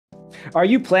Are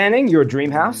you planning your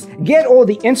dream house? Get all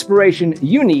the inspiration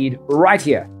you need right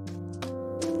here.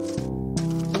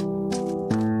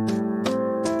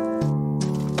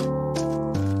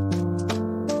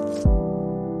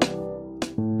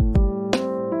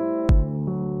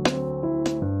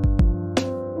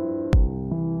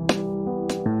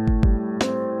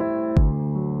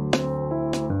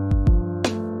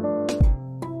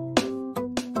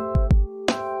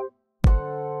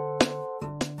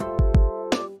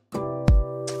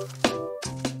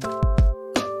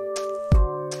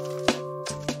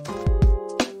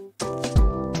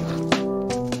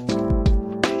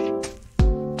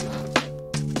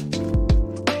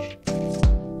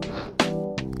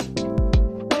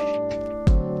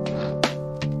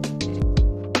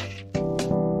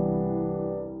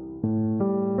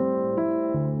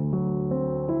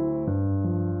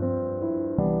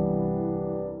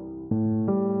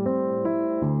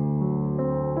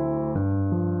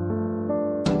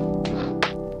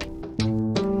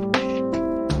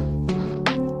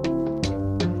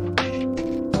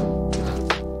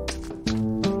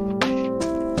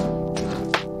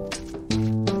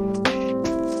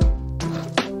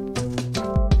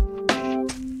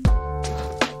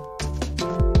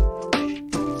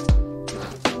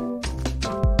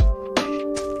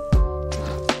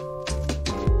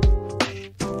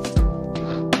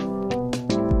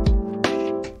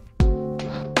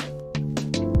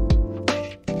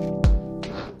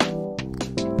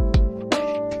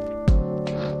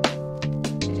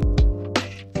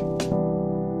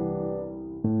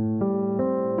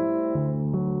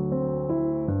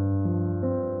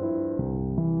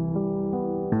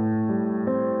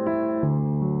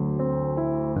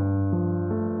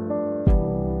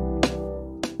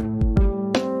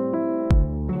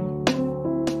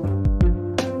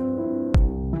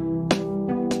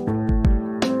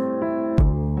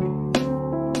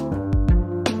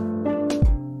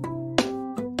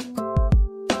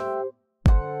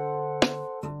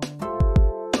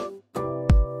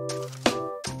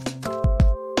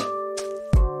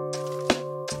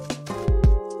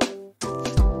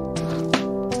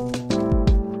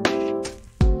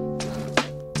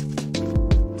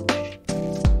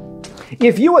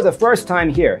 If you are the first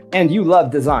time here and you love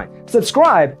design,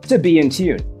 subscribe to Be in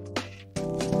Tune.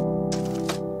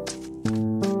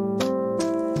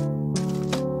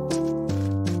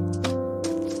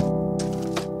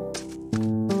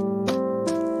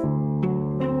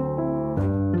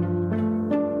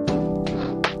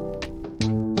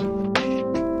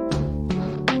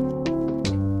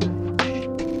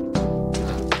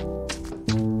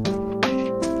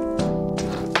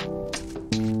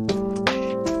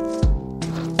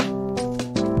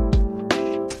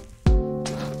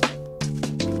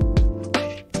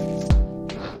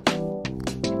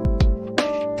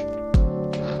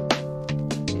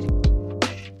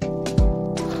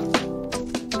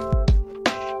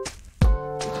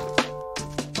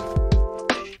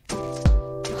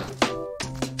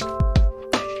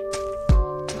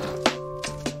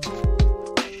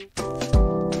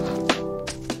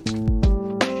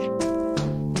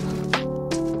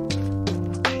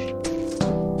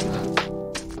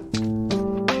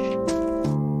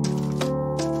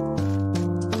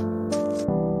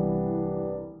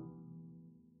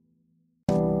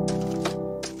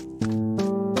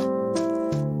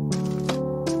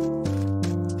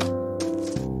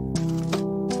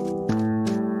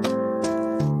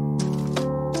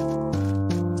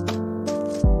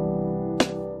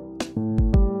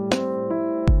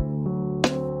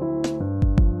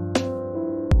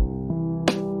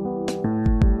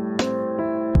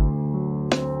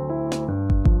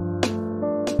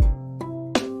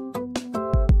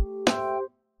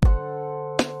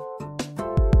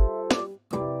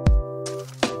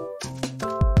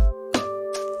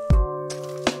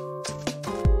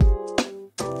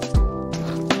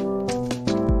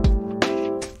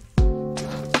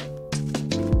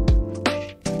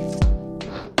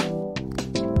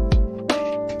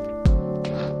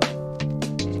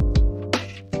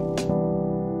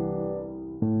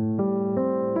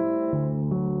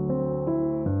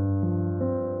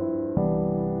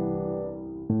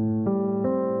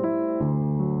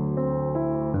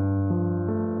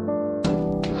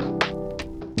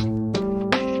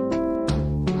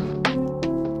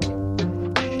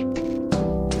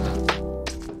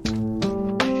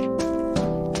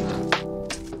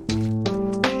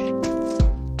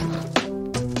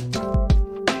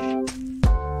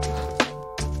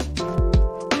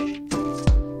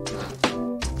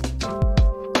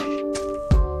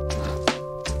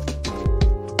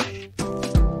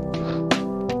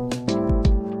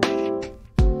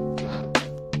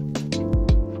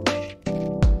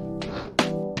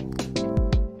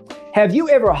 Have you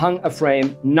ever hung a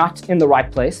frame not in the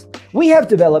right place? We have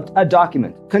developed a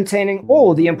document containing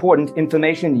all the important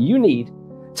information you need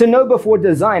to know before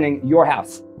designing your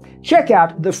house. Check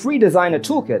out the free designer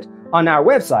toolkit on our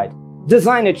website,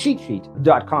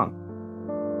 designercheatsheet.com.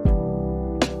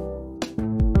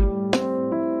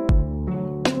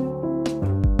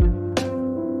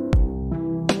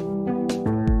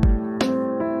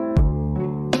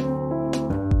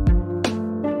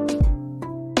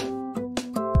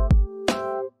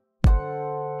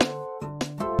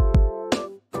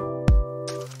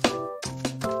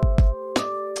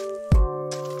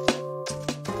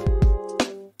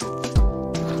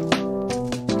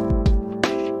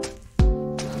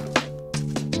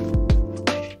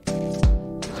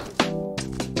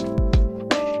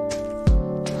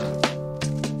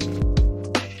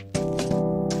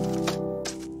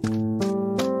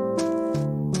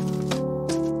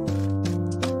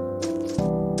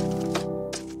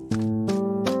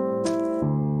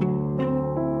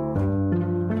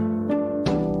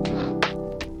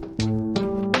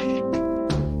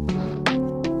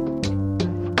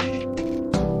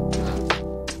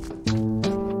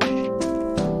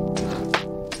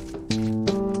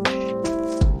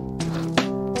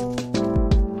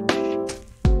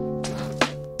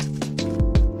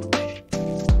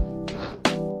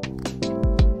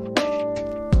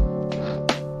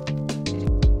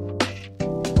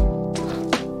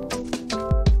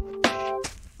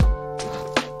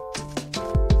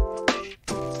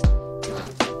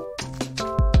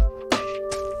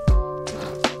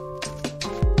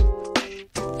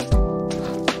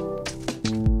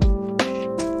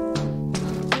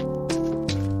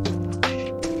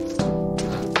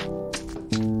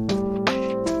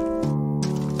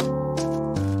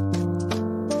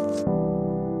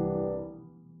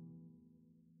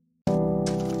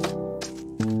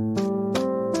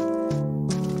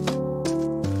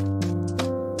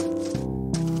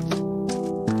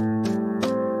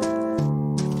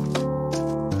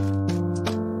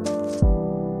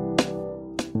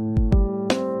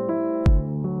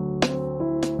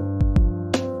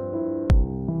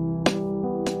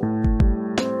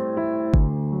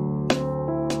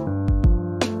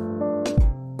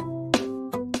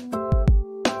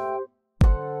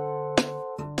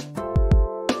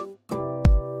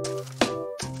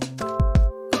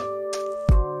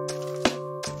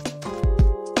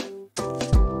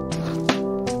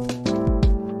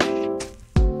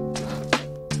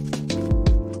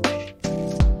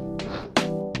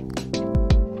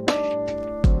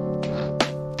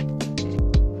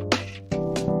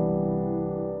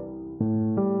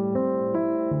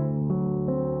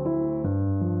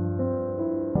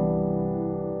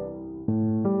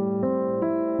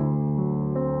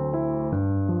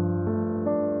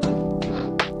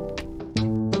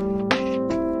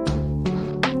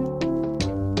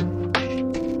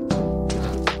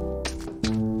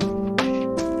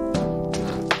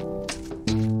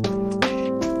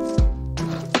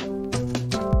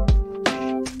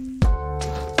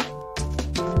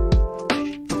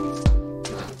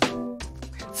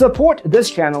 Support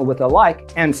this channel with a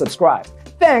like and subscribe.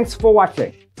 Thanks for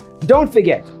watching. Don't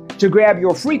forget to grab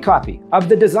your free copy of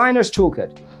the Designer's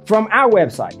Toolkit from our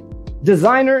website,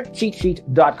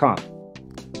 designercheatsheet.com.